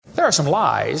There are some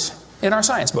lies in our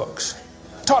science books.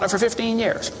 Taught it for 15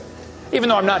 years. Even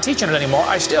though I'm not teaching it anymore,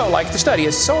 I still like the study.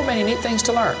 There's so many neat things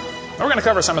to learn. We're going to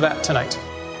cover some of that tonight.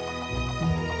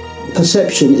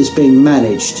 Perception is being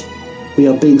managed. We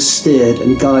are being steered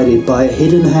and guided by a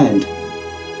hidden hand.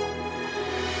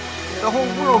 The whole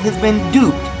world has been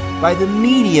duped by the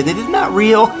media that is not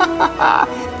real.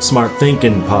 Smart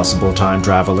thinking, possible time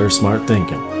traveler, smart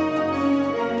thinking.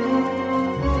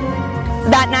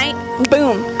 That night,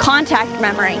 boom, contact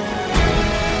memory.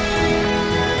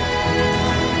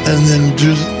 And then,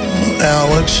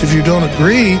 Alex, if you don't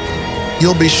agree,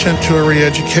 you'll be sent to a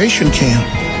re-education camp.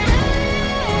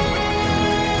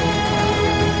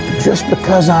 Just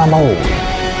because I'm old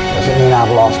doesn't mean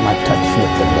I've lost my touch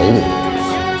with the ladies.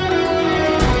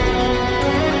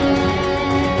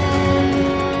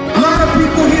 A lot of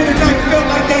people here tonight felt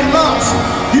like they lost.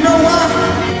 You know why?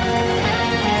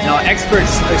 Now,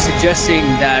 experts are suggesting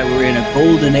that we're in a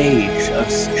golden age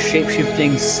of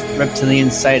shape-shifting reptilian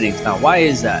sightings. Now, why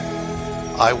is that?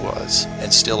 I was,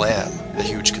 and still am, a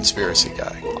huge conspiracy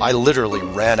guy. I literally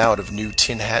ran out of new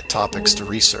tin hat topics to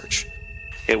research.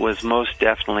 It was most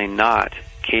definitely not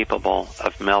capable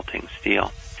of melting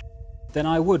steel. Then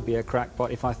I would be a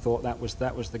crackpot if I thought that was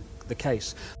the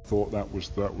case. Thought that was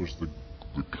the case.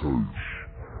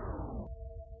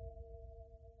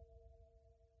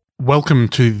 Welcome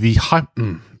to the hype.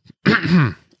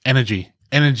 Energy.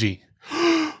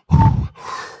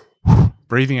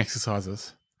 Breathing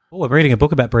exercises. Oh, I'm reading a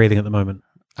book about breathing at the moment.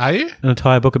 Are you? An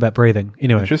entire book about breathing.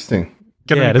 Anyway. Interesting.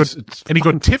 Any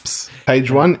good tips? Page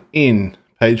 1, in.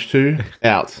 Page 2,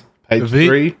 out. Page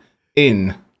 3,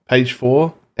 in. Page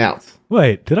 4, out.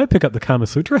 Wait, did I pick up the Kama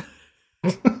Sutra?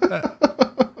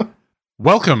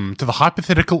 Welcome to the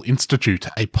Hypothetical Institute,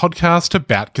 a podcast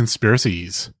about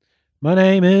conspiracies. My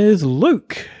name is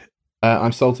Luke.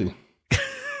 I'm Salty.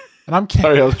 And I'm Ken.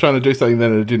 Sorry, I was trying to do something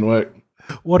then and it didn't work.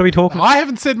 What are we talking about? I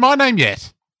haven't said my name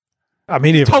yet. I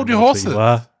mean, you told your horses.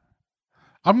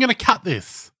 I'm going to cut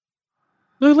this.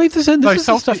 No, leave this in. This is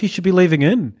the stuff you should be leaving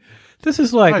in. This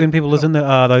is like when people listen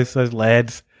to those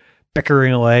lads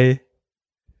bickering away.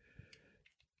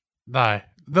 No,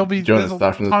 there'll be. Do you want to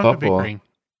start from the top or?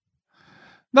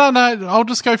 No, I'll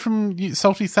just go from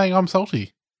Salty saying I'm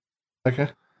Salty. Okay.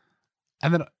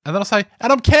 And then I'll say,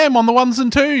 and I'm Cam on the ones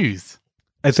and twos.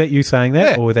 Is that you saying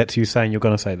that, or that's you saying you're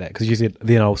going to say that? Because you said,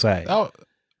 then I'll say. Oh,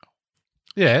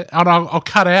 yeah, and I'll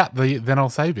cut out the then I'll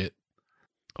say bit.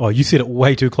 Oh, you said it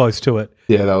way too close to it.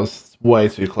 Yeah, that was way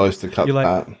too close to cut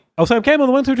that. I'll say I'm Cam on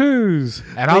the ones and twos.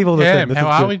 And I'm Cam. How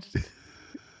are we?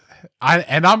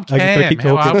 And I'm Cam.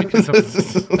 How are we?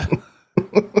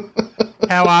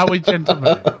 How are we,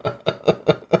 gentlemen?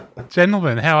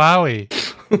 Gentlemen, how are we?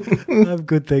 I'm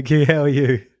good, thank you. How are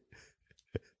you?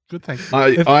 Good, thank you.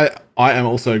 I am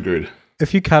also good.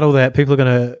 If you cut all that, people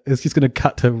are it's just gonna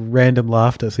cut to random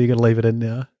laughter, so you're gonna leave it in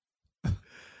now.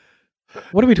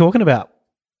 What are we talking about?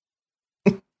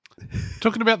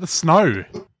 Talking about the snow.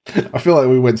 I feel like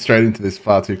we went straight into this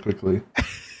far too quickly.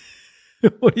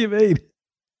 What do you mean?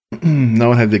 No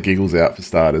one had their giggles out for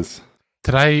starters.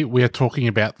 Today we are talking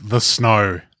about the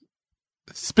snow.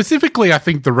 Specifically, I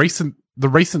think the recent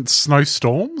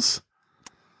snowstorms.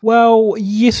 Well,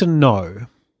 yes and no.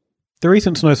 The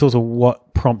recent snowstorms are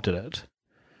what prompted it,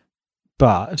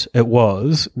 but it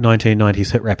was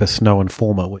 1990s hit rapper Snow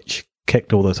Informer which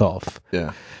kicked all this off.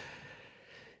 Yeah.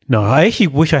 No, I actually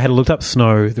wish I had looked up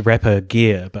Snow, the rapper,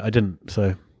 gear, but I didn't.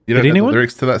 So, you don't know the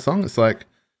lyrics to that song? It's like,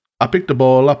 I picked the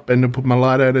ball up and I put my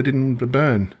lighter and it didn't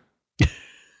burn.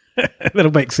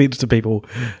 That'll make sense to people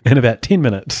in about 10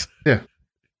 minutes. Yeah.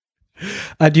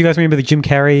 Do you guys remember the Jim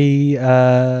Carrey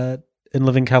In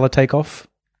Living Colour takeoff?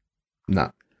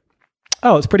 No.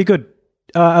 Oh, it's pretty good.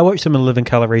 I watched him in Living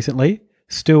Colour recently.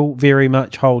 Still very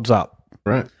much holds up.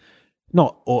 Right.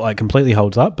 Not like completely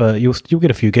holds up, but you'll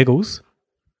get a few giggles.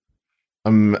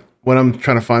 When I'm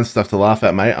trying to find stuff to laugh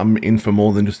at, mate, I'm in for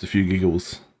more than just a few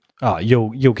giggles. Oh,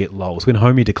 you'll get lols. When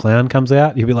Homie the Clown comes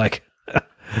out, you'll be like,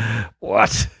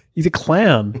 what? He's a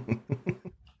clown.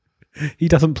 He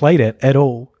doesn't play that at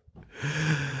all.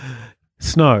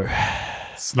 Snow.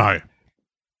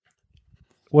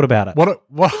 What about it? What?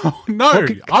 No,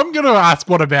 I'm going to ask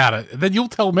what about it. Then you'll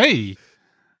tell me.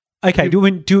 Okay, do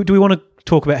we want to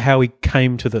talk about how we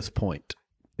came to this point?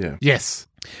 Yeah. Yes.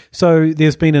 So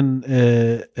there's been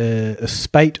a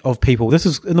spate of people. This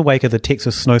is in the wake of the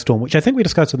Texas snowstorm, which I think we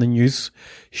discussed in the news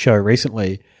show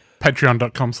recently.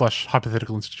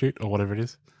 Patreon.com/Hypothetical Institute or whatever it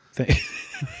is.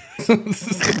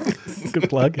 Good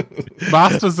plug.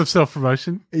 Masters of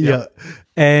self-promotion. Yeah.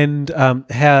 And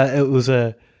how it was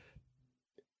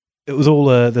it was all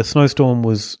the snowstorm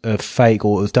was fake,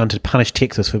 or it was done to punish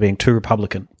Texas for being too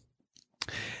Republican.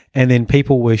 And then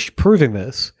people were proving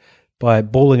this by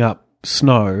balling up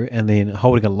snow and then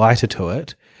holding a lighter to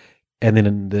it, and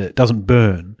then it doesn't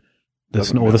burn,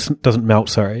 doesn't melt,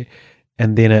 sorry,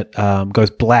 and then it goes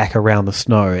black around the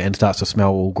snow and starts to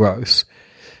smell all gross,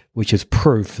 which is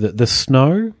proof that the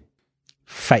snow,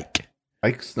 fake.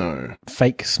 Fake snow.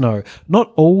 Fake snow.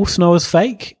 Not all snow is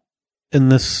fake in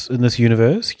this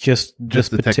universe. Just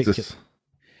the particular Texas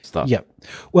stuff. Yeah.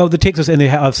 Well, the Texas, and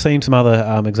I've seen some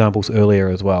other examples earlier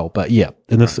as well. But yeah,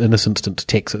 in this instance,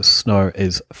 Texas snow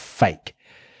is fake.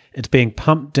 It's being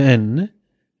pumped in.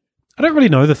 I don't really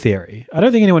know the theory. I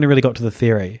don't think anyone really got to the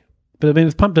theory. But I mean,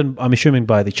 it's pumped in, I'm assuming,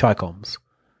 by the Chicoms.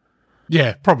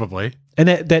 Yeah, probably. And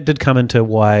that did come into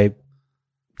why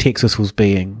Texas was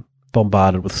being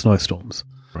bombarded with snowstorms.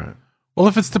 Right. Well,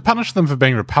 if it's to punish them for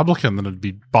being Republican, then it'd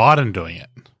be Biden doing it.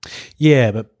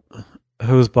 Yeah, but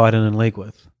who is Biden in league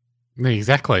with?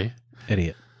 Exactly.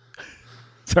 Idiot.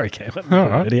 Sorry, Cam. All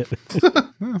right. Idiot. It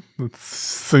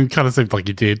kind of seemed like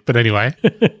you did, but anyway.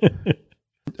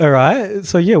 All right.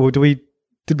 So yeah, well, did we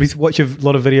watch a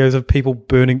lot of videos of people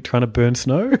trying to burn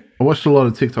snow? I watched a lot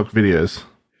of TikTok videos.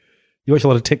 You watch a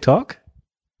lot of TikTok?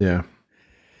 Yeah.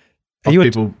 Of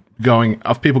people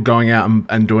going out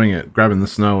and doing it, grabbing the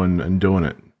snow and doing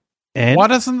it. And why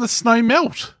doesn't the snow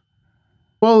melt?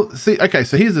 Well, see, okay,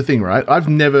 so here's the thing, right? I've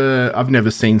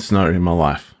never seen snow in my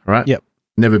life, right? Yep.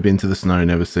 Never been to the snow,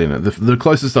 never seen it. The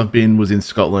closest I've been was in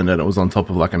Scotland, and it was on top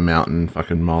of like a mountain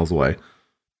fucking miles away.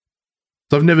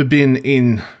 So I've never been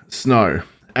in snow.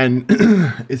 And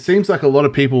it seems like a lot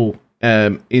of people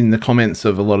in the comments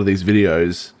of a lot of these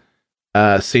videos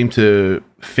seem to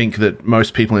think that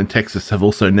most people in Texas have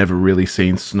also never really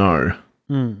seen snow.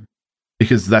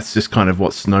 Because that's just kind of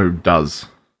what snow does.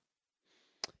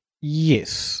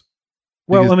 Yes.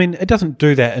 Well, I mean, it doesn't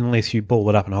do that unless you ball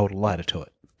it up and hold a lighter to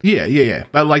it. Yeah.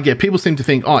 But people seem to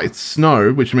think, it's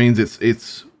snow, which means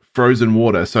it's frozen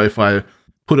water. So if I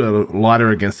put a lighter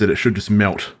against it, it should just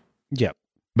melt. Yep.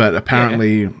 But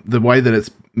apparently the way that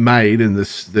it's made and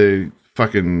the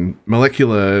fucking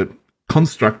molecular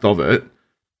construct of it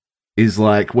is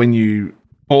like when you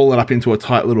ball it up into a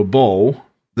tight little ball,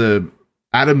 the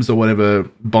atoms or whatever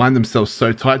bind themselves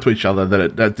so tight to each other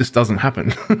that that just doesn't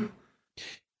happen.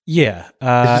 Yeah.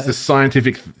 It's just a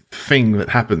scientific thing that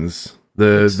happens.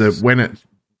 When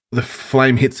the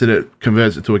flame hits it, it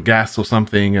converts it to a gas or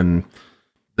something, and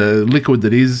the liquid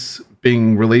that is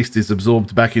being released is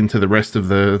absorbed back into the rest of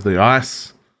the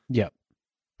ice. Yep.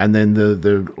 And then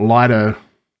the lighter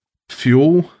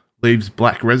fuel leaves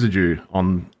black residue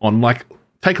on like,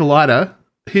 take a lighter.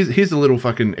 Here's a little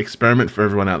fucking experiment for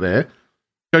everyone out there.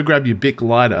 Go grab your Bic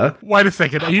lighter. Wait a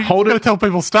second. Are you going to tell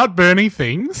people start burning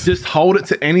things? Just hold it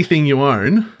to anything you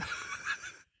own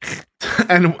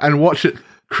and watch it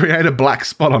create a black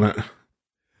spot on it.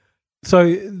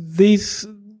 So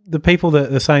the people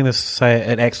that are saying this say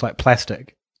it acts like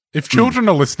plastic. If children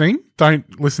are listening,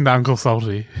 don't listen to Uncle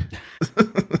Salty.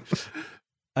 Do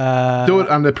it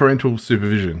under parental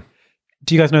supervision.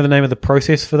 Do you guys know the name of the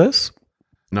process for this?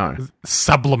 No.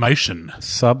 Sublimation.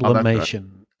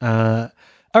 Sublimation.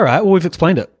 All right, well, we've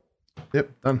explained it. Yep,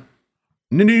 done.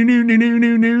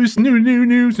 News.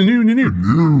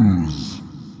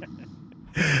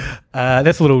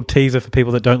 That's a little teaser for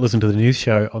people that don't listen to the news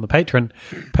show on the Patreon.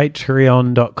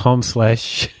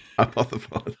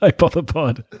 Patreon.com/Hypothepod.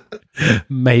 Hypothepod.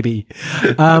 Maybe.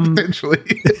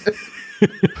 Potentially.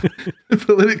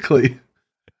 Politically.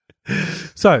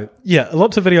 So, yeah,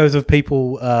 lots of videos of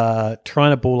people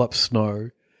trying to ball up snow,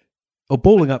 or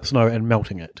balling up snow and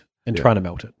melting it, and trying to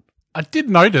melt it. I did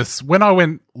notice when I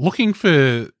went looking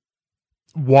for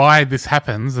why this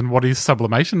happens and what is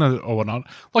sublimation or whatnot,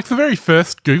 like the very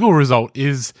first Google result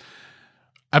is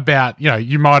about,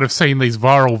 you might have seen these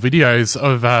viral videos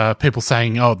of people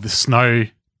saying, the snow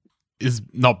is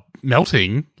not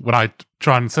melting when I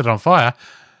try and set it on fire.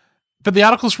 But the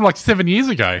article's from like 7 years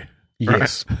ago.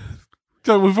 Yes. Right?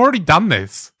 So we've already done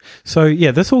this. So,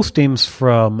 yeah, this all stems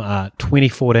from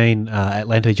 2014,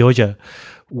 Atlanta, Georgia,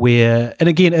 where, and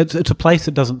again, it's a place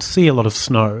that doesn't see a lot of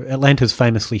snow. Atlanta's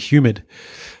famously humid.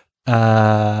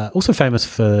 Also famous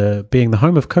for being the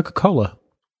home of Coca-Cola.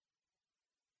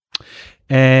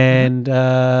 And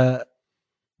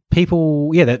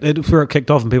people, that's where it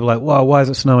kicked off, and people were like, wow, why is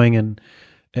it snowing in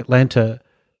Atlanta,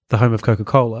 the home of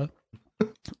Coca-Cola?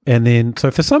 And then,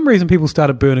 so for some reason, people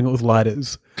started burning it with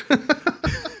lighters.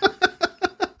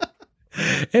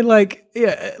 And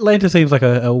Atlanta seems like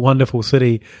a wonderful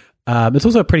city. It's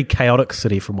also a pretty chaotic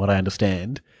city from what I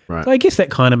understand. Right. So I guess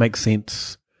that kind of makes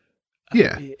sense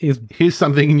Yeah. Here's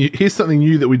something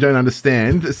new that we don't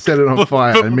understand. Set it on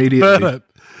fire immediately. Burn it.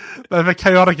 They have a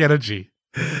chaotic energy.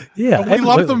 Yeah. And we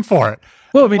love them for it.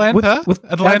 Well, I mean,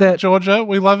 Atlanta, Georgia,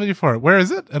 we love you for it. Where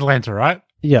is it? Atlanta, right?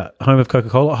 Yeah, home of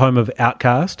Coca-Cola, home of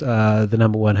Outkast, the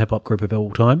number one hip-hop group of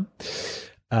all time.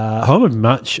 Home of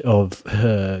much of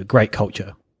great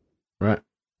culture. Right.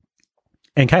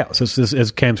 And chaos,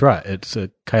 as Cam's right. It's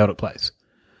a chaotic place.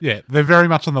 Yeah, they're very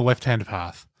much on the left-hand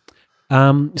path.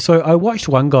 So I watched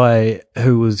one guy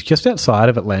who was just outside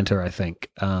of Atlanta, I think,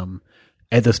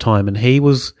 at this time, and he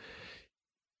was...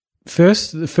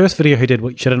 the first video he did,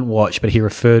 which I didn't watch, but he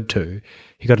referred to,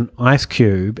 he got an ice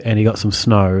cube and he got some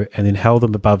snow and then held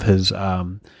them above his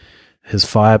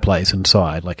fireplace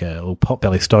inside, like a little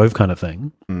potbelly stove kind of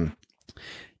thing,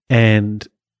 and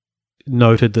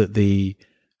noted that the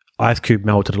ice cube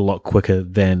melted a lot quicker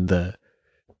than the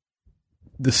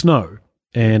snow.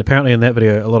 And apparently in that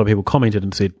video, a lot of people commented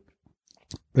and said,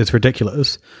 it's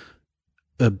ridiculous.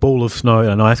 A ball of snow and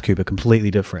an ice cube are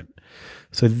completely different.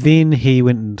 So then he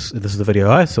went and, this is the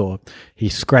video I saw, he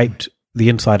scraped the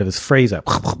inside of his freezer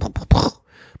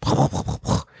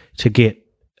to get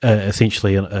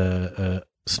essentially a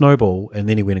snowball, and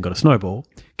then he went and got a snowball,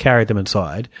 carried them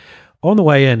inside. On the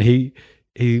way in, he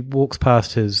walks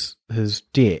past his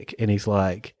deck and he's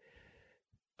like,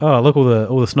 oh, look,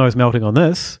 all the snow's melting on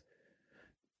this,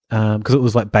 because it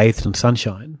was like bathed in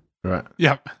sunshine. Right.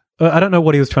 Yep. I don't know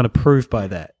what he was trying to prove by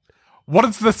that. What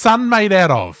is the sun made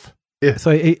out of? Yeah.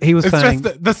 So he was saying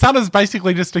the sun is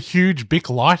basically just a huge big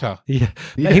lighter. Yeah.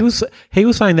 He was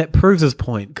saying that proves his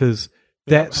point, because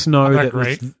that snow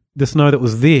the snow that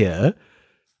was there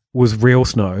was real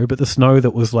snow, but the snow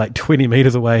that was like 20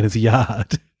 meters away in his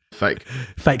yard, fake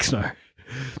snow.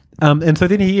 And so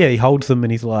then he holds them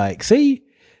and he's like, see,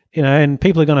 and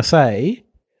people are going to say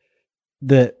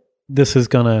that this is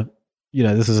going to,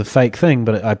 this is a fake thing,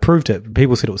 but I proved it.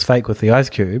 People said it was fake with the ice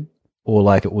cube, or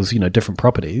like it was, different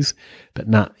properties, but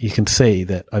you can see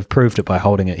that I've proved it by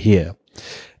holding it here.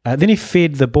 Then he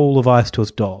fed the ball of ice to his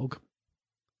dog.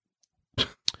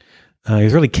 He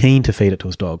was really keen to feed it to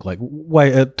his dog.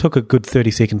 It took a good 30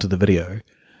 seconds of the video.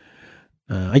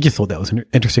 I just thought that was an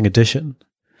interesting addition.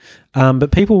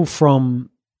 But people from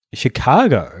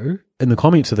Chicago in the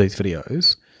comments of these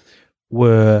videos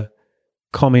were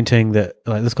commenting that,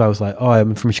 like, this guy was like, oh,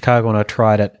 I'm from Chicago and I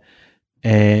tried it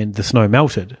and the snow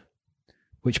melted,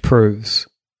 which proves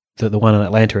that the one in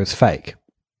Atlanta is fake.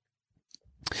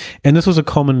 And this was a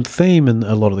common theme in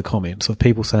a lot of the comments of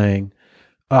people saying,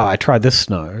 oh, I tried this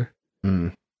snow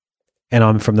and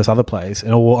I'm from this other place.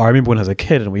 And I remember when I was a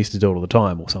kid and we used to do it all the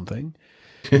time or something,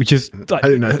 which is... I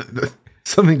don't know.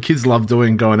 Something kids love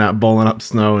doing, going out bowling up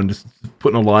snow and just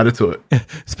putting a lighter to it.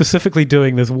 Specifically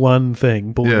doing this one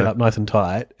thing, balling it up nice and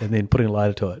tight and then putting a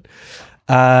lighter to it.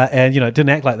 And, it didn't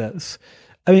act like this.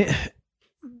 I mean...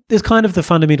 There's kind of the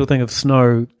fundamental thing of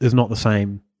snow is not the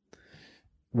same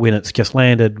when it's just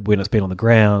landed, when it's been on the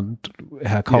ground,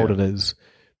 how cold it is.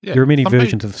 Yeah, there are many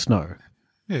versions of snow.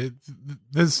 Yeah,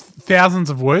 there's thousands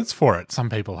of words for it, some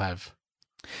people have.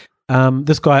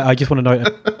 This guy, I just want to note...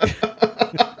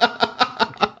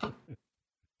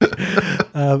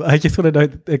 I just want to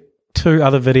note two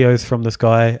other videos from this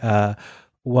guy.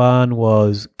 One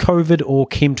was COVID or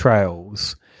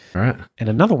chemtrails. Right. And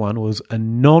another one was a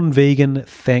non-vegan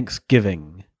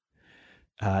Thanksgiving.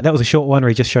 That was a short one where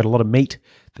he just showed a lot of meat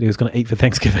that he was going to eat for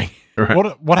Thanksgiving.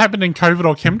 Right. What happened in COVID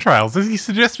or chemtrails? Is he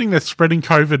suggesting they're spreading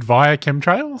COVID via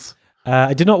chemtrails?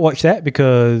 I did not watch that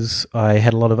because I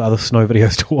had a lot of other snow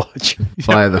videos to watch.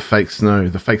 Via the fake snow.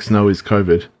 The fake snow is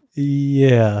COVID.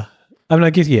 Yeah. I mean, I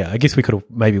guess we could have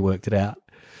maybe worked it out.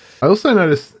 I also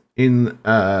noticed in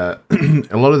a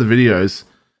lot of the videos,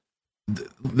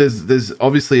 there's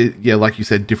obviously, like you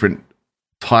said, different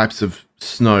types of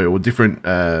snow or different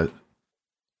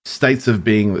states of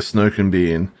being that snow can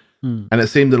be in. And it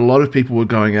seemed that a lot of people were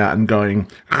going out and going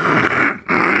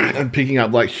and picking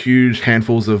up like huge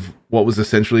handfuls of what was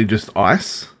essentially just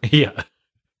ice. Yeah.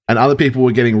 And other people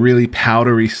were getting really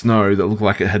powdery snow that looked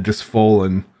like it had just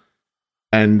fallen.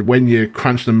 And when you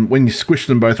crunch them, when you squish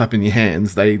them both up in your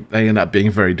hands, they end up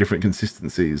being very different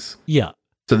consistencies. Yeah.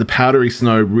 So the powdery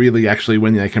snow really actually,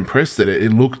 when they compressed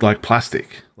it looked like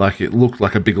plastic. Like it looked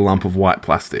like a big lump of white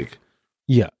plastic.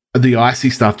 Yeah. The icy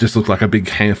stuff just looked like a big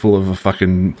handful of a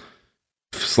fucking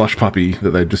slush puppy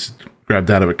that they just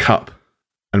grabbed out of a cup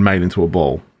and made into a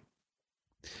ball.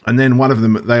 And then one of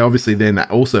them, they obviously then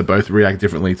also both react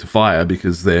differently to fire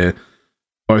because they're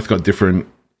both got different...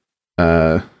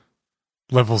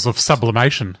 levels of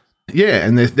sublimation. Yeah,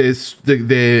 and there's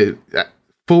their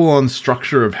full-on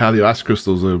structure of how the ice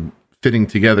crystals are fitting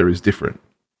together is different.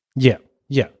 Yeah,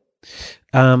 yeah.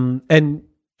 And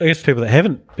I guess people that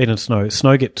haven't been in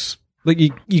snow gets like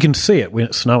you can see it when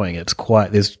it's snowing. It's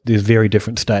quite there's very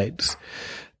different states.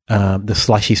 The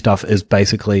slushy stuff is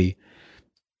basically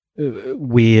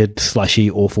weird, slushy,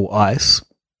 awful ice,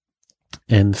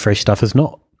 and fresh stuff is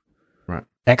not. Right.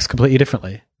 Acts completely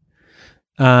differently.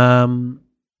 Do you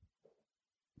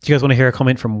guys want to hear a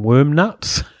comment from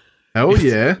Wormnuts? Oh,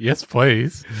 yeah. Yes,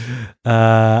 please.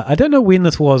 I don't know when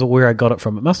this was or where I got it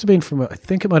from. It must have been from, I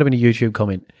think it might have been a YouTube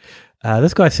comment.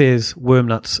 This guy says,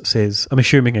 Wormnuts says, I'm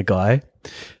assuming a guy,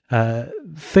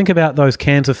 think about those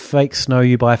cans of fake snow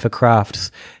you buy for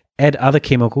crafts. Add other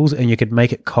chemicals and you could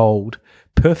make it cold.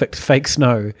 Perfect fake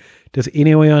snow. Does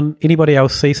anybody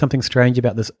else see something strange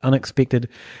about this unexpected,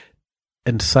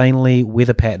 insanely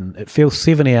weather pattern? It feels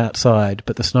 70 outside,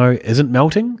 but the snow isn't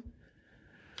melting.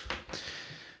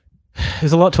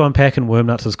 There's a lot to unpack in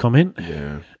Wormnuts' comment.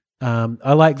 Yeah.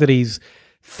 I like that he's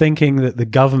thinking that the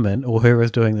government or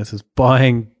whoever's doing this is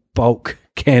buying bulk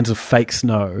cans of fake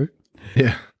snow.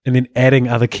 Yeah. And then adding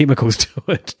other chemicals to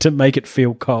it to make it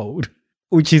feel cold,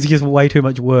 which is just way too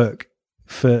much work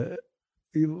for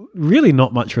really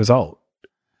not much result.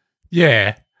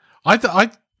 Yeah. I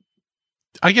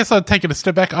guess I'd take it a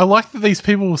step back. I like that these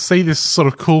people see this sort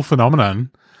of cool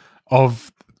phenomenon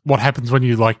of what happens when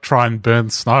you like try and burn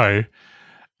snow,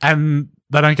 and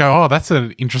they don't go, "Oh, that's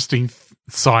an interesting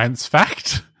science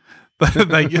fact."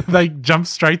 they jump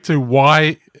straight to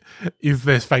why is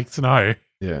there fake snow?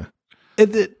 Yeah,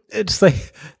 it's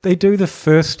they do the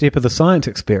first step of the science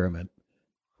experiment.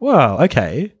 Wow,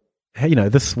 okay,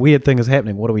 this weird thing is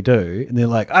happening. What do we do? And they're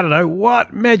like, I don't know,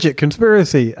 what magic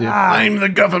conspiracy? Blame the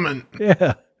government.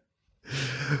 Yeah,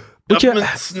 Government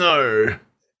snow.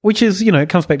 Which is, it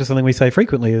comes back to something we say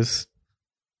frequently is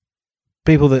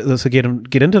people that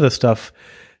get into this stuff,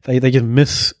 they just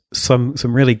miss some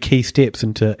really key steps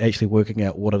into actually working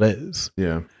out what it is.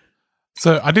 Yeah.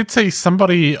 So I did see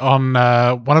somebody on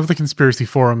one of the conspiracy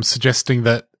forums suggesting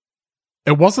that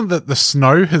it wasn't that the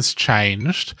snow has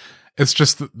changed, it's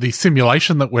just that the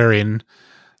simulation that we're in,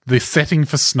 the setting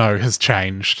for snow has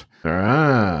changed.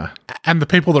 Ah. And the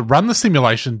people that run the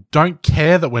simulation don't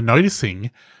care that we're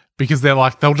noticing, because they're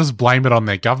like, they'll just blame it on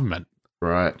their government.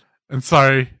 Right. And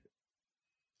so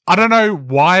I don't know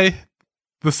why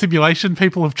the simulation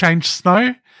people have changed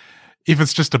snow. If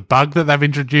it's just a bug that they've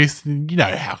introduced, you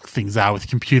know how things are with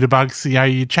computer bugs.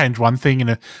 You change one thing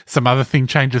and some other thing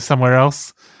changes somewhere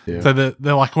else. Yeah. So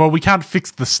they're like, well, we can't fix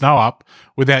the snow up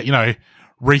without,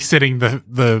 resetting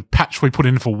the patch we put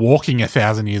in for walking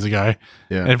 1,000 years ago.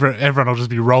 Yeah. Everyone will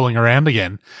just be rolling around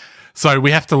again. So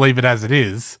we have to leave it as it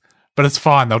is. But it's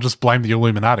fine. They'll just blame the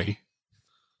Illuminati.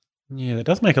 Yeah, that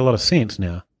does make a lot of sense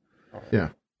now.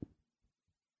 Yeah.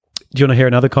 Do you want to hear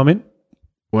another comment?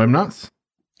 Wormnuts?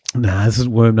 Nah, this is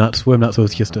Wormnuts. Wormnuts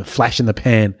was just a flash in the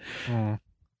pan.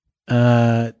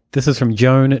 This is from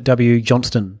Joan W.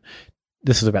 Johnston.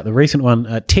 This is about the recent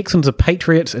one. Texans are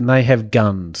patriots and they have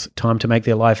guns. Time to make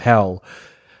their life hell.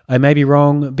 I may be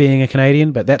wrong being a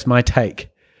Canadian, but that's my take.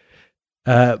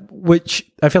 Which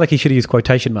I feel like he should use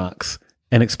quotation marks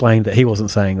and explain that he wasn't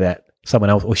saying that someone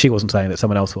else, or she wasn't saying that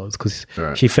someone else was, because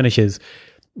she finishes,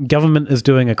 government is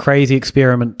doing a crazy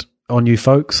experiment on you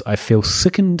folks. I feel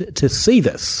sickened to see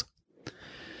this.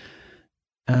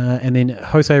 And then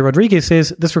Jose Rodriguez says,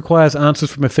 this requires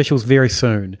answers from officials very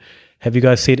soon. Have you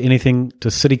guys said anything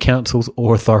to city councils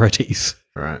or authorities?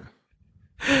 Right.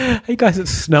 Hey guys,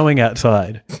 it's snowing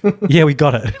outside. Yeah, we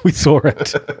got it. We saw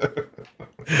it.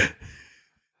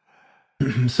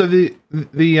 So the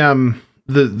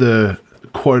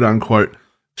quote unquote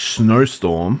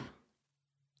snowstorm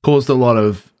caused a lot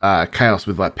of chaos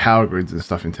with like power grids and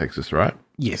stuff in Texas, right?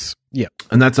 Yes. Yeah.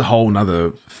 And that's a whole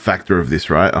nother factor of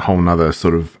this, right? A whole nother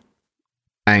sort of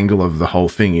angle of the whole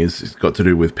thing is it's got to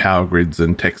do with power grids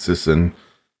and Texas and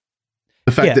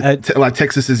the fact that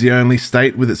Texas is the only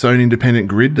state with its own independent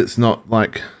grid that's not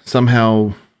like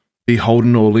somehow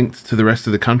beholden or linked to the rest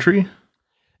of the country.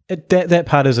 That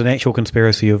part is an actual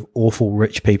conspiracy of awful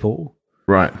rich people,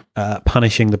 right?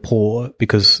 Punishing the poor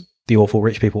because the awful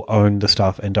rich people own the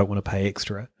stuff and don't want to pay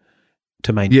extra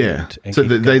to maintain it. Yeah, so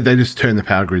they just turn the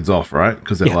power grids off, right?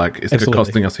 Because they're like, it's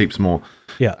costing us heaps more.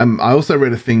 Yeah. I also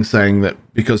read a thing saying that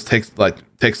because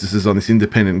Texas is on this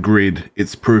independent grid,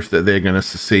 it's proof that they're going to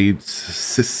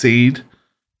secede.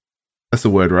 That's the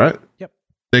word, right? Yep.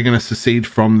 They're going to secede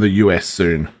from the US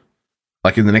soon.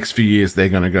 Like in the next few years, they're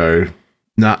going to go,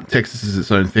 nah, Texas is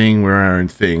its own thing. We're our own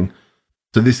thing.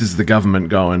 So this is the government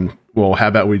going, well, how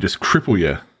about we just cripple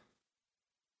you?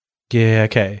 Yeah,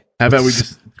 okay. How about we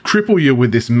just cripple you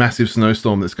with this massive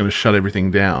snowstorm that's going to shut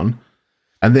everything down,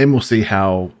 and then we'll see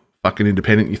how fucking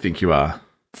independent you think you are.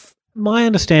 My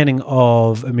understanding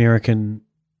of the American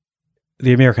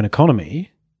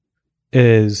economy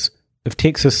is if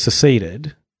Texas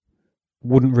seceded,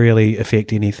 wouldn't really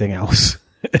affect anything else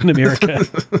in America.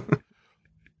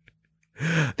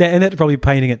 And that's probably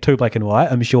painting it too black and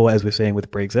white. I'm sure, as we're seeing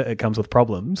with Brexit, it comes with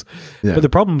problems. Yeah. But the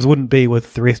problems wouldn't be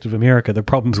with the rest of America. The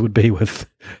problems would be with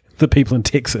the people in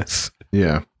Texas.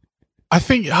 Yeah. I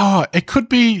think it could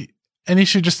be an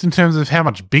issue just in terms of how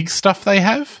much big stuff they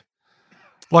have.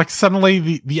 Like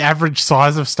suddenly the average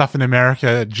size of stuff in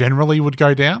America generally would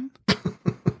go down.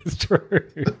 It's true.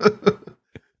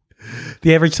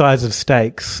 The average size of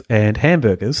steaks and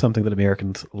hamburgers, something that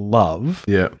Americans love.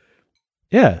 Yeah.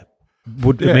 Yeah.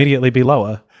 Would immediately be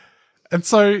lower. And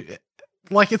so,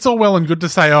 like, it's all well and good to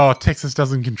say, Texas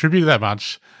doesn't contribute that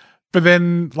much. But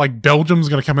then, like, Belgium's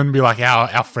going to come in and be like,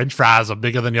 our French fries are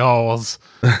bigger than yours.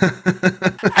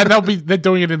 And they're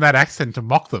doing it in that accent to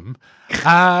mock them.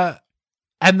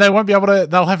 And they won't be able to,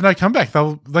 they'll have no comeback.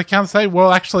 They can't say,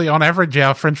 well, actually, on average,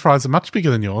 our French fries are much bigger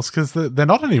than yours because they're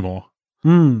not anymore. They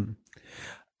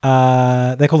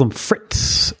call them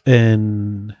frites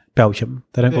in Belgium.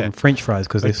 They don't call them French fries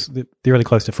because they're really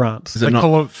close to France. Is it not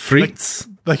frites?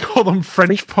 They call them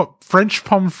French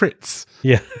pommes frites.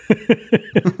 Yeah.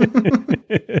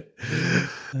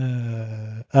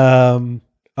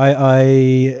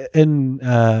 In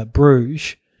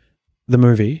Bruges, the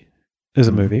movie is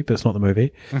a movie, but it's not the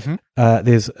movie. Mm-hmm.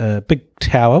 There's a big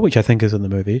tower, which I think is in the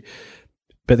movie,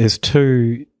 but there's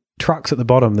two trucks at the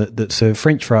bottom that serve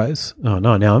French fries. Oh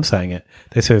no, now I'm saying it.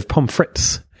 They serve pommes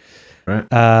frites. Right.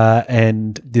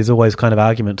 And there's always kind of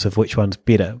arguments of which one's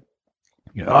better.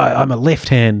 You know, I'm a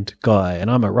left-hand guy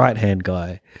and I'm a right-hand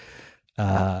guy.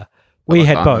 We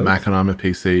had both. I'm a Mac and I'm a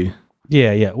PC.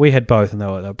 Yeah, we had both, and they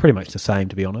were pretty much the same,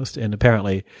 to be honest. And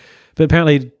apparently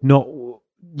not.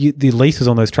 The leases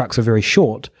on those trucks are very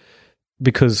short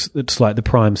because it's like the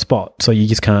prime spot. So you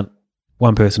just can't. If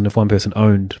one person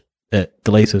owned it,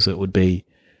 the leases, it would be,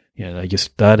 you know,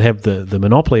 they'd have the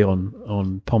monopoly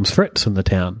on pommes frites in the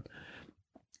town.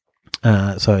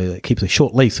 So it keeps a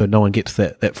short lease, so no one gets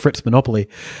that Fritz monopoly.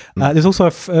 There's also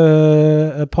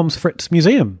a pommes frites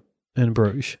museum in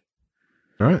Bruges.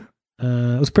 Right.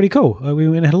 It was pretty cool. We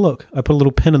went and had a look. I put a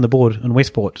little pin in the board in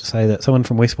Westport to say that someone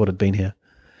from Westport had been here.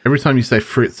 Every time you say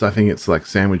Fritz, I think it's like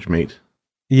sandwich meat.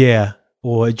 Yeah,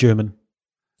 or German.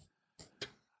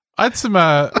 I had some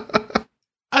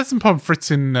pommes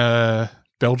frites in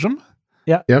Belgium.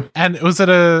 Yeah. And it was at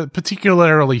a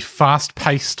particularly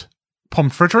fast-paced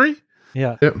pommes friterie.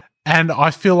 Yeah. Yep. And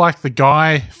I feel like the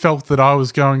guy felt that I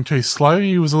was going too slow.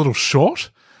 He was a little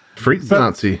short. Fritz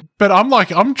Nazi. But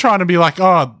I'm trying to be like,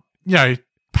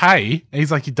 pay. And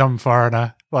he's like, you dumb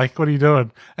foreigner. Like, what are you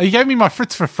doing? And he gave me my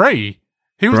Fritz for free.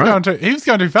 He was going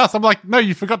too fast. I'm like, no,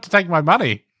 you forgot to take my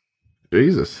money.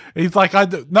 Jesus. He's like,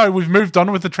 no, we've moved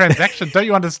on with the transaction. Don't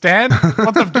you understand?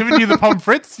 Once I've given you the pommes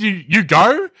frites, you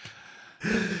go.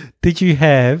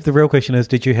 The real question is,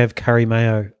 did you have curry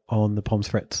mayo on the pommes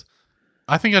frites?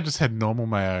 I think I just had normal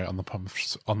mayo on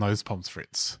those pommes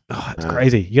frites. Oh, it's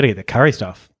crazy. You got to get the curry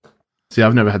stuff. See,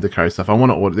 I've never had the curry stuff. I want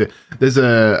to order it. There's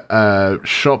a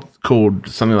shop called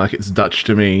something like It's Dutch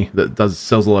to Me that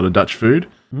sells a lot of Dutch food.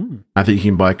 I think you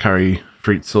can buy curry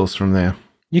frite sauce from there.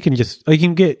 You can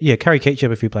get curry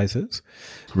ketchup a few places.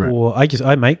 Right. Or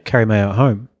I make curry mayo at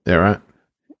home. Yeah, right.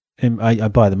 And I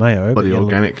buy the mayo. But the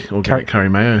organic curry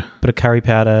mayo. Bit of curry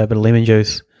powder, bit of lemon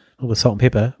juice, a little salt and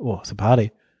pepper. Oh, it's a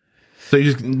party. So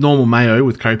you just normal mayo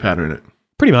with curry powder in it?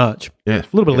 Pretty much. Yeah. A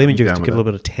little bit of lemon juice to give a little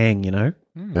bit of tang, you know?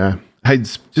 Yeah. Hey,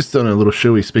 just on a little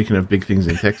shoey, speaking of big things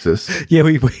in Texas. Yeah,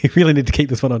 we really need to keep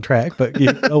this one on track, but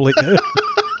I'll let you know.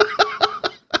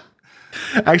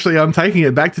 Actually, I'm taking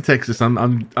it back to Texas.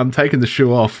 I'm taking the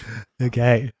shoe off.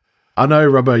 Okay. I know,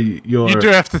 Robbo, You do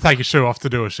have to take a shoe off to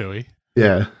do a shoey.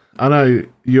 Yeah. I know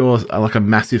you're like a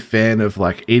massive fan of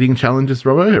like eating challenges,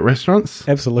 Robbo, at restaurants.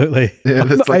 Absolutely. Yeah,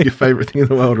 that's like your favorite thing in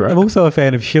the world, right? I'm also a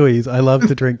fan of shoeys. I love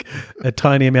to drink a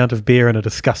tiny amount of beer in a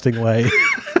disgusting way.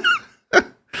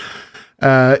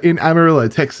 In Amarillo,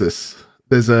 Texas,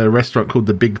 there's a restaurant called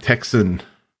the Big Texan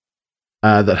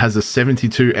that has a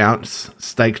 72-ounce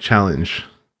steak challenge.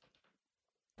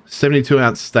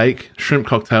 72-ounce steak, shrimp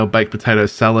cocktail, baked potato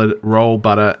salad, roll,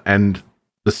 butter, and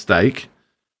the steak.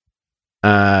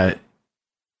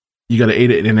 You got to eat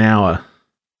it in an hour.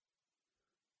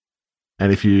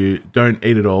 And if you don't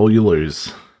eat it all, you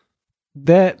lose.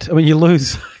 You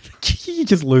lose. You're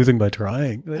just losing by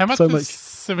trying. How much is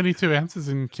 72 ounces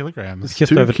in kilograms? It's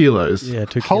just 2 over kilos. Yeah,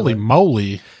 2 Holy kilos.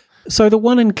 moly. So the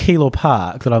one in Keilor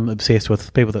Park that I'm obsessed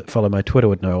with, people that follow my Twitter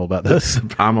would know all about this.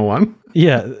 Palmer one?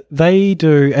 Yeah, they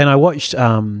do. And I watched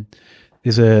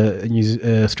There's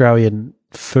a Australian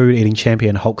food eating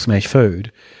champion, Hulk Smash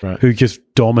Food, who just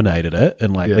dominated it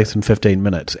in less than 15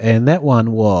 minutes. And that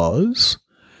one was,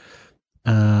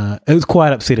 it was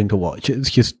quite upsetting to watch. It was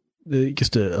just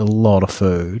a lot of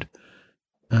food.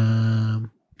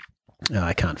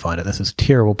 I can't find it. This is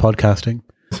terrible podcasting.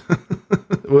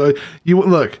 Well,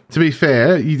 look, to be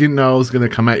fair, you didn't know I was going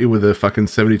to come at you with a fucking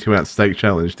 72-ounce steak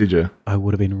challenge, did you? I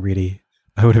would have been ready.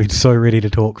 I would have been so ready to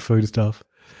talk food stuff.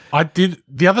 I did.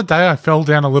 The other day I fell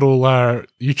down a little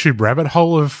YouTube rabbit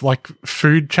hole of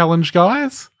food challenge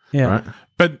guys. Yeah. Right.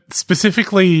 But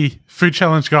specifically food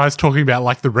challenge guys talking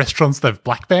about the restaurants they've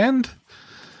black banned.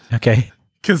 Okay.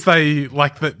 Because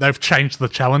they've changed the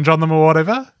challenge on them or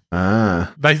whatever.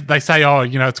 Ah. They say,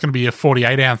 it's going to be a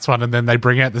 48-ounce one, and then they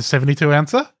bring out the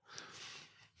 72-ouncer.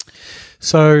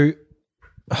 So,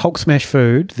 Hulk Smash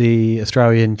Food, the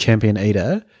Australian champion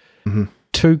eater,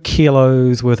 2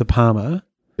 kilos worth of Parma,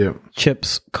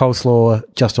 chips, coleslaw,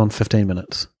 just on 15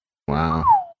 minutes. Wow.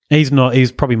 He's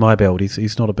probably my build.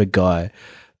 He's not a big guy.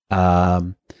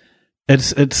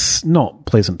 It's not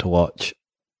pleasant to watch.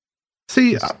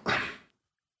 See,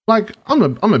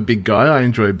 I'm a big guy. I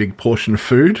enjoy a big portion of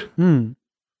food.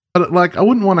 But I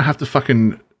wouldn't want to have to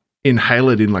fucking inhale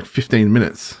it in 15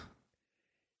 minutes.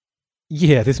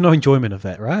 Yeah, there's no enjoyment of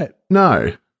that, right?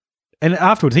 No. And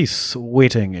afterwards he's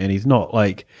sweating and he's not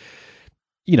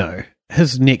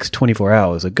his next 24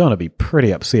 hours are going to be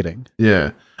pretty upsetting.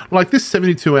 Yeah. This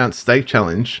 72-ounce steak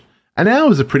challenge, an hour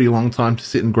is a pretty long time to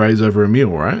sit and graze over a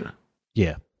meal, right?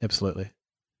 Yeah, absolutely.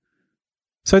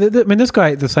 So, this guy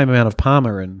ate the same amount of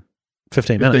Parma in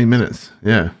 15 minutes. 15 minutes,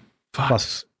 yeah.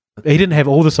 Plus, he didn't have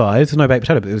all the sides, no baked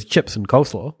potato, but there was chips and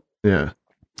coleslaw. Yeah.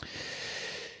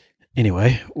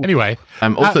 Anyway.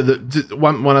 Also,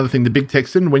 one other thing, the Big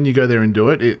Texan, when you go there and do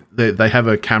it, they have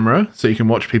a camera so you can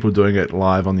watch people doing it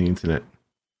live on the internet.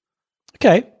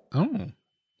 Okay. Oh.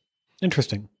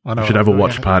 Interesting. I should have a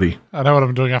watch party. I know what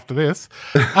I'm doing after this.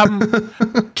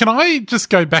 Can I just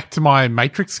go back to my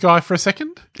Matrix guy for a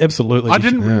second? Absolutely. I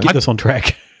didn't get this on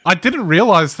track. I didn't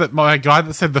realize that my guy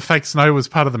that said the fake snow was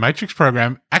part of the Matrix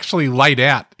program actually laid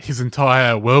out his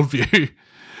entire worldview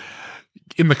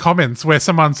in the comments, where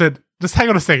someone said, just hang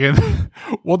on a second,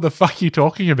 what the fuck are you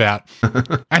talking about?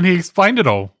 And he explained it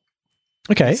all.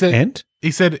 Okay,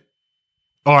 he said,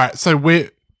 all right,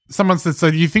 someone said, so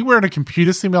do you think we're in a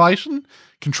computer simulation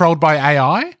controlled by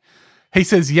AI? He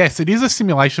says, yes, it is a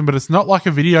simulation, but it's not like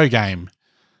a video game.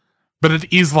 But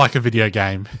it is like a video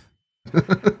game.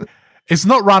 It's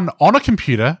not run on a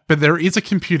computer, but there is a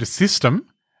computer system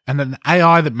and an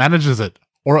AI that manages it,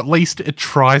 or at least it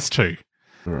tries to.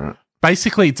 All right.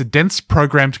 Basically, it's a dense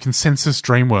programmed consensus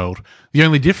dream world. The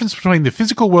only difference between the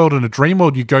physical world and a dream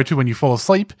world you go to when you fall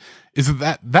asleep is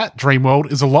that dream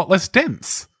world is a lot less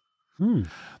dense.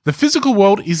 The physical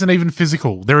world isn't even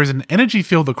physical. There is an energy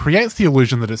field that creates the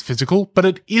illusion that it's physical, but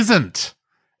it isn't.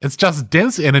 It's just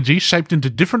dense energy shaped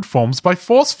into different forms by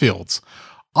force fields.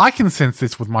 I can sense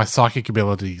this with my psychic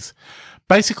abilities.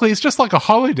 Basically, it's just like a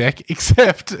holodeck,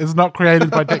 except it's not created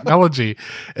by technology.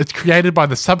 It's created by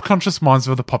the subconscious minds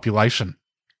of the population.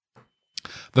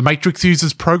 The Matrix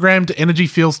uses programmed energy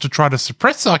fields to try to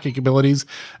suppress psychic abilities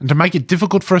and to make it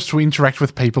difficult for us to interact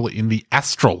with people in the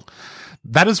astral.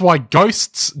 That is why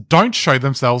ghosts don't show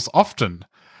themselves often.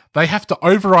 They have to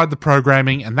override the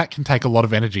programming, and that can take a lot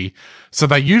of energy. So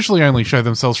they usually only show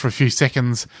themselves for a few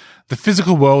seconds. The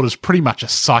physical world is pretty much a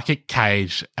psychic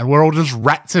cage, and we're all just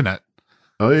rats in it.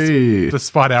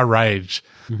 Despite our rage.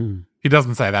 He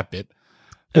doesn't say that bit.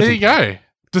 There you go.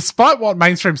 Despite what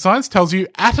mainstream science tells you,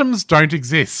 atoms don't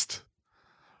exist.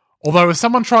 Although if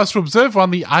someone tries to observe one,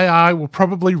 the AI will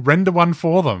probably render one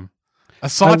for them.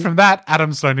 Aside from that,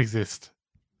 atoms don't exist.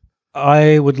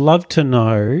 I would love to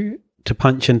know, to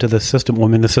punch into the system,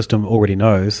 the system already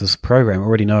knows, this program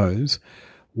already knows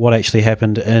what actually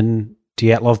happened in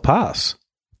Dyatlov Pass.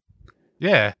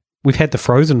 Yeah. We've had the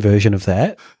frozen version of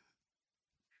that,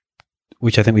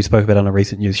 which I think we spoke about on a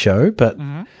recent news show, but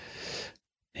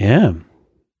yeah,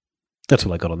 that's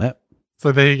what I got on that.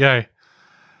 So there you go.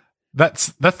 That's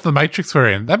the Matrix we're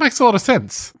in. That makes a lot of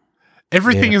sense.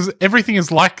 Everything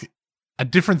is like a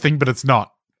different thing, but it's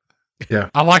not.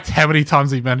 Yeah. I liked how many times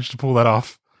he managed to pull that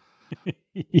off.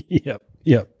 Yep.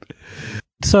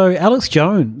 So Alex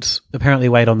Jones apparently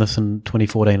weighed on this in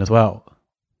 2014 as well.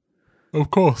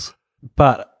 Of course.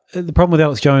 But the problem with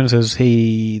Alex Jones is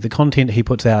the content he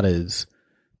puts out is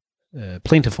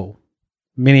plentiful,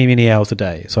 many hours a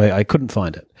day. So I couldn't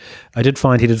find it. I did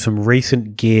find he did some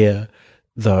recent gear,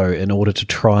 though, in order to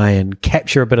try and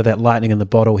capture a bit of that lightning in the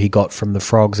bottle he got from the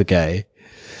Frogs are Gay.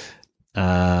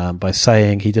 by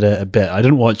saying he did a bit. I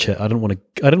didn't watch it. I didn't want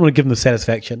to give him the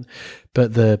satisfaction,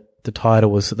 but the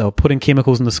title was that they were putting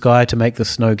chemicals in the sky to make the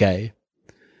snow gay.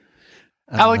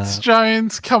 Alex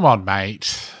Jones, come on,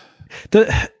 mate.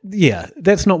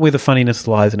 That's not where the funniness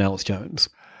lies in Alex Jones.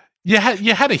 You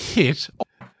had a hit.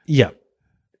 Yeah.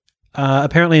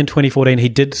 Apparently in 2014 he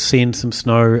did send some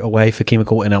snow away for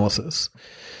chemical analysis.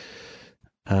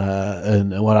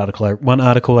 In one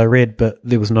article I read, but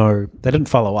they didn't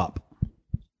follow up.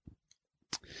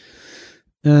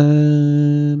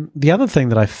 The other thing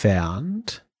that I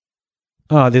found,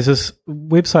 there's this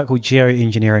website called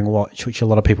Geoengineering Watch, which a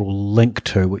lot of people link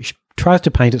to, which tries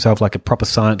to paint itself like a proper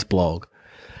science blog.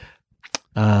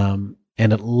 And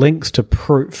it links to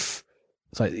proof.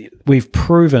 So we've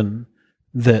proven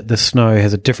that the snow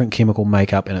has a different chemical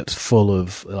makeup and it's full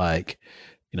of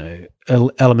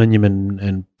aluminium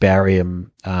and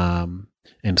barium and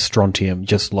strontium,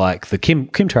 just like the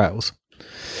chemtrails.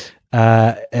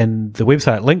 And the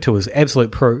website it linked to was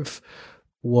Absolute Proof,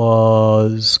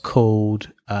 was called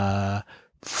 4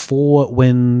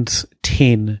 Winds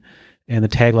 10, and the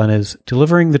tagline is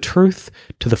delivering the truth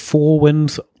to the 4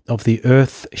 winds of the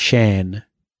earth Shan.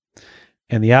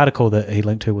 And the article that he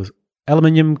linked to was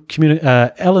aluminium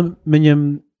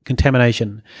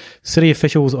contamination. City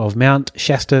officials of Mount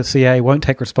Shasta, CA won't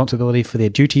take responsibility for their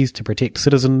duties to protect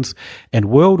citizens and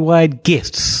worldwide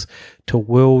guests to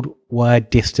worldwide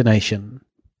destination.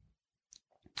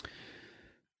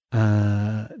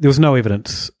 There was no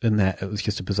evidence in that. It was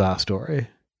just a bizarre story.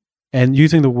 And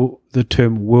using the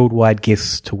term worldwide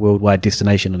guests to worldwide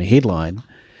destination in a headline,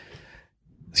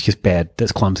 it's just bad.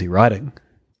 That's clumsy writing.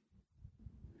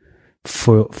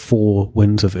 4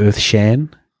 winds of Earth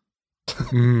Shan. So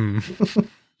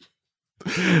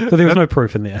there was no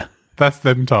proof in there. That's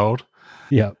them told.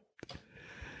 Yeah.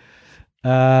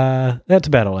 That's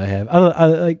about all I have.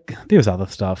 There was other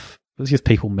stuff. It was just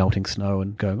people melting snow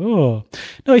and going, oh.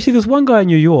 No, actually, there's one guy in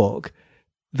New York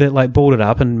that balled it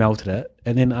up and melted it.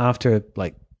 And then after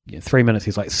 3 minutes,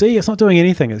 he's like, see, it's not doing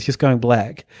anything. It's just going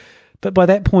black. But by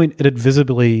that point, it had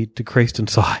visibly decreased in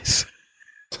size.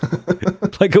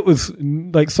 It was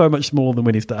so much smaller than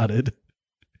when he started.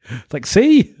 It's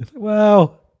see?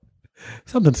 Wow.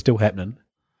 Something's still happening.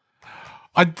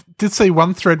 I did see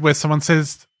one thread where someone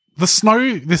says, the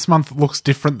snow this month looks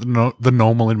different than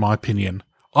normal in my opinion.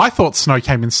 I thought snow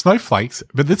came in snowflakes,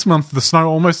 but this month the snow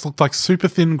almost looked like super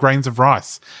thin grains of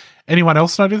rice. Anyone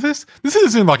else notice this? This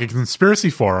is in a conspiracy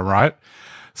forum, right?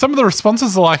 Some of the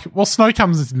responses are well, snow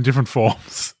comes in different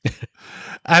forms.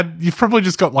 And you've probably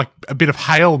just got a bit of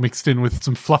hail mixed in with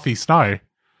some fluffy snow.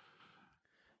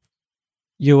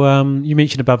 You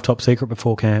mentioned Above Top Secret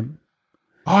before, Cam.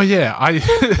 Oh yeah,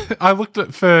 I looked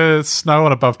for snow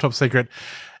on Above Top Secret,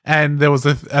 and there was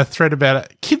a thread about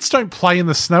it. Kids don't play in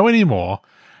the snow anymore,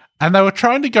 and they were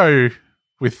trying to go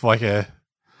with what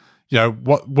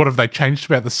have they changed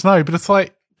about the snow? But it's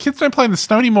kids don't play in the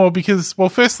snow anymore because, well,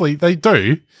 firstly they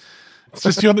do. It's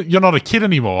just you're not a kid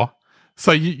anymore,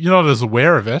 so you're not as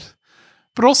aware of it.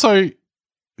 But also,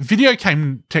 video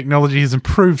game technology has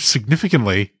improved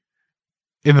significantly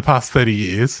in the past 30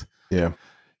 years. Yeah.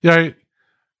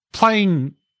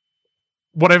 Playing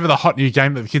whatever the hot new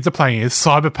game that the kids are playing is,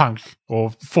 Cyberpunk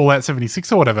or Fallout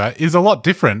 76 or whatever, is a lot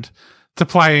different to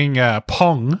playing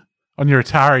Pong on your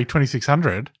Atari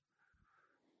 2600.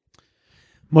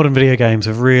 Modern video games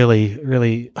have really,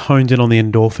 really honed in on the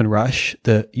endorphin rush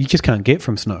that you just can't get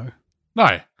from snow.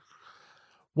 No.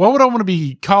 Why would I want to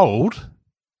be cold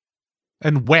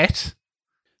and wet?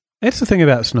 That's the thing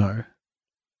about snow.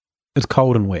 It's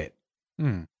cold and wet.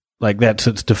 That's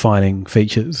its defining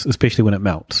features, especially when it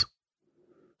melts.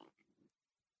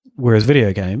 Whereas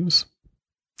video games,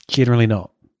 generally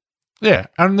not. Yeah,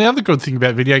 and the other good thing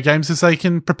about video games is they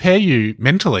can prepare you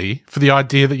mentally for the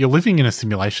idea that you're living in a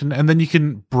simulation, and then you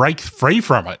can break free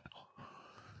from it.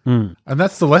 And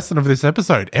that's the lesson of this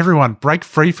episode. Everyone, break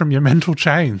free from your mental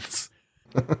chains.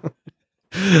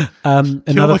 Kill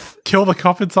the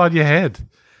cop inside your head.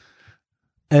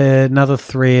 Another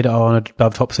thread on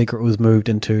Above Top Secret was moved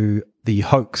into the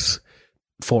hoax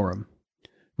forum,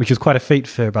 which was quite a feat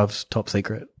for Above Top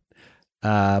Secret.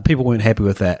 People weren't happy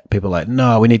with that. People were like,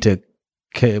 no, we need to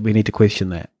question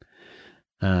that.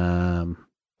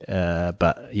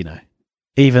 But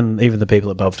even the people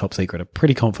above Top Secret are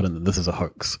pretty confident that this is a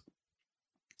hoax.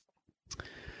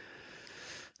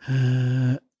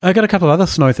 I got a couple of other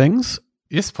snow things.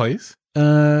 Yes, please.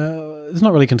 It's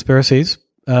not really conspiracies.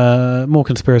 More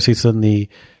conspiracies than the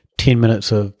 10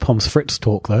 minutes of Pom's Fritz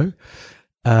talk, though.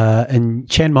 In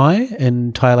Chiang Mai,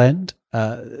 in Thailand,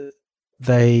 I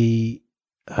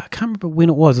can't remember when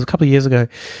it was a couple of years ago,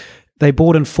 They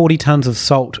brought in 40 tons of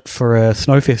salt for a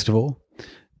snow festival,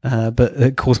 but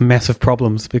it caused massive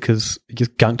problems because it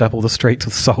just gunked up all the streets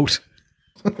with salt.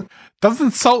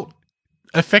 Doesn't salt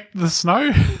affect the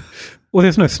snow? Well,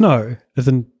 there's no snow. It's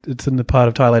in the part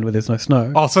of Thailand where there's no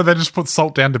snow. Oh, so they just put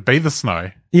salt down to be the snow?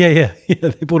 Yeah.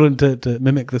 They brought it in to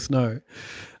mimic the snow.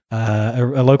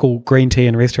 A local green tea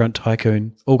and restaurant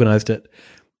tycoon organised it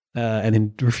and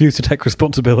then refused to take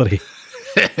responsibility.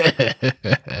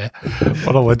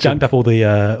 What a legend. Junked up all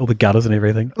the gutters and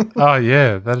everything. Oh,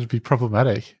 yeah, that'd be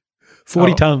problematic.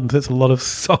 40 tons, that's a lot of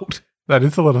salt. That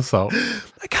is a lot of salt.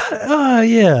 I can't,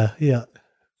 yeah.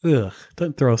 Ugh,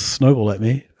 don't throw a snowball at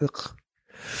me. Ugh.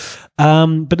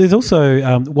 But there's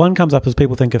also, one comes up as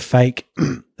people think are fake.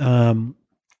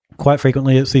 Quite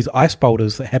frequently, it's these ice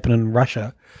boulders that happen in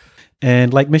Russia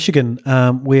and Lake Michigan,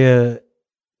 where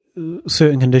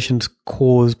certain conditions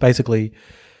cause basically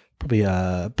probably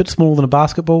a bit smaller than a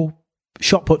basketball,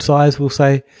 shot put size, we'll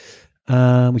say,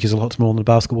 which is a lot smaller than a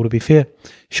basketball to be fair.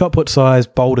 Shot put size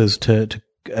boulders to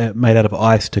made out of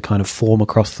ice to kind of form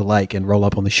across the lake and roll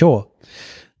up on the shore.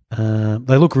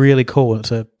 They look really cool.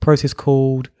 It's a process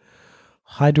called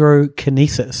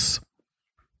hydrokinesis.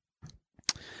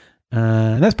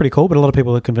 And that's pretty cool, but a lot of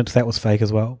people are convinced that was fake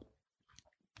as well,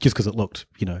 just because it looked,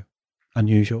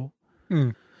 unusual.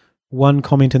 One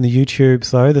comment in the YouTube,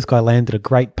 though, this guy landed a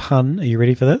great pun. Are you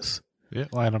ready for this? Yeah,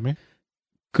 land on me.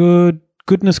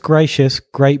 Goodness gracious,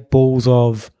 great balls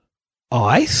of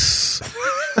ice.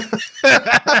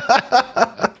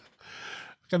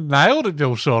 Nailed it,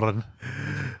 Bill Shorten.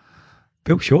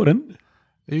 Bill Shorten?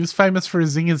 He was famous for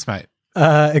his zingers, mate.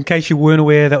 In case you weren't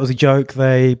aware, that was a joke.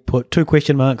 They put 2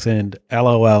 question marks and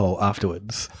LOL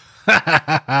afterwards.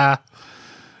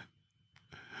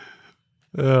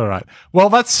 All right. Well,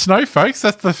 that's snow, folks.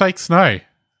 That's the fake snow.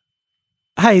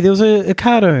 Hey, there was a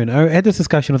cartoon. I had this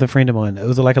discussion with a friend of mine. It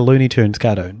was like a Looney Tunes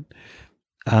cartoon.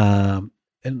 And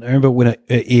I remember when it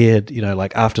aired,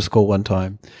 like after school one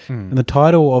time. And the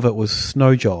title of it was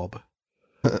Snow Job.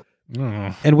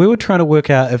 And we were trying to work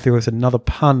out if there was another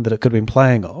pun that it could have been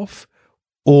playing off,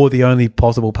 or the only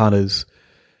possible pun is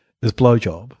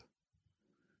blowjob.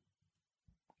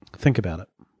 Think about it.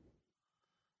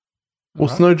 Well,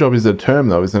 snow job is a term,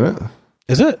 though, isn't it?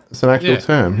 Is it? It's an actual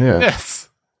term, yeah. Yes.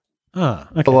 Ah,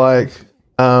 okay. Like,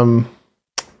 I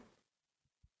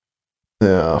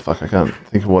can't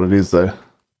think of what it is, though.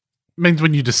 Means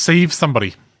when you deceive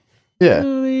somebody. Yeah.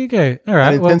 Oh, there you go. All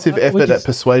right. An intensive effort at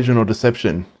persuasion or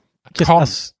deception.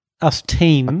 Just us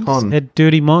teens had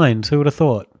dirty minds. Who would have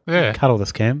thought? Yeah. Cut all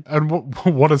this, Cam. And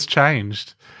what has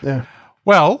changed? Yeah.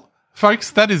 Well,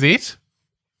 folks, that is it.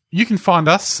 You can find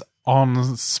us on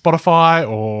Spotify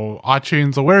or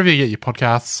iTunes or wherever you get your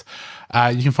podcasts.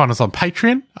 You can find us on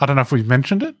Patreon. I don't know if we've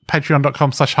mentioned it.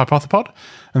 Patreon.com/Hypothepod.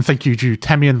 And thank you to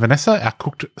Tammy and Vanessa, our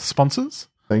cooked sponsors.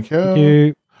 Thank you. Thank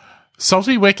you.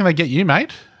 Salty, where can they get you,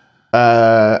 mate?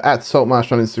 At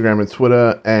Saltmarsh on Instagram and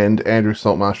Twitter, and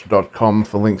andrewsaltmarsh.com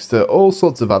for links to all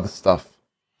sorts of other stuff.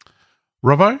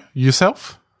 Robbo,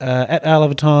 yourself? At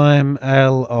alofatime.com.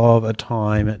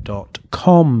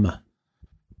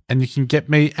 And you can get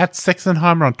me at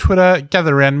Sexenheimer on Twitter.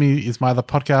 Gather Around Me is my other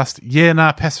podcast. Yeah,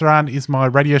 Nah, Pass Around is my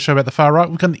radio show about the far right.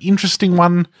 We've got an interesting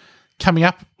one coming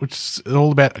up, which is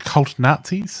all about occult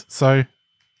Nazis. So a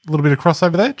little bit of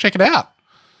crossover there. Check it out.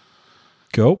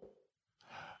 Cool.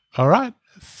 All right.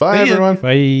 Bye, everyone.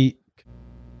 Bye.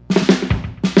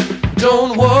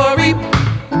 Don't worry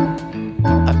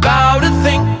about a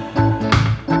thing,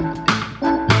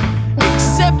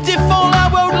 except if all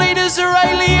our world leaders are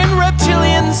alien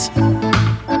reptilians.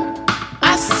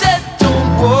 I said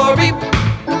don't worry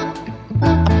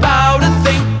about a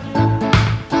thing,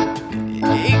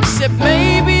 except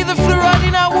maybe the fluoride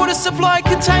in our water supply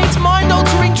contains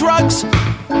mind-altering drugs.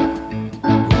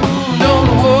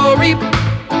 Don't worry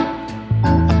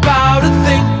about a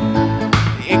thing,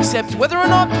 except whether or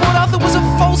not Port Arthur was a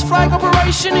false flag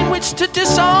operation in which to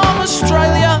disarm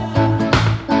Australia.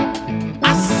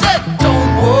 I said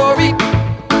don't worry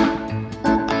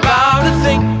about a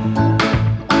thing.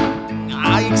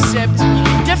 I accept you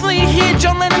can definitely hear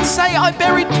John Lennon say I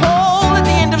buried Paul at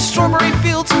the end of Strawberry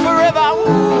Fields Forever.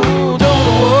 Ooh,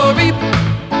 don't worry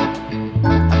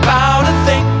about a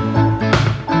thing,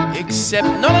 except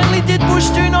not only did Bush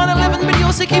do 9/11, but he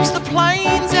also keeps the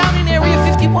planes out in Area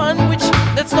 51, which,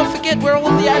 let's not forget where all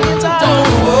of the aliens are.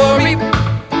 Don't worry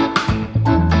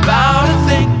about a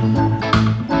thing,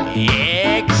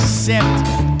 except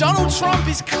Donald Trump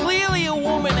is clearly a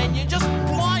woman and you're just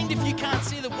blind if you can't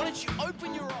see that. Why don't you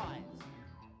open your eyes?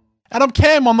 And I'm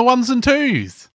Cam on the ones and twos.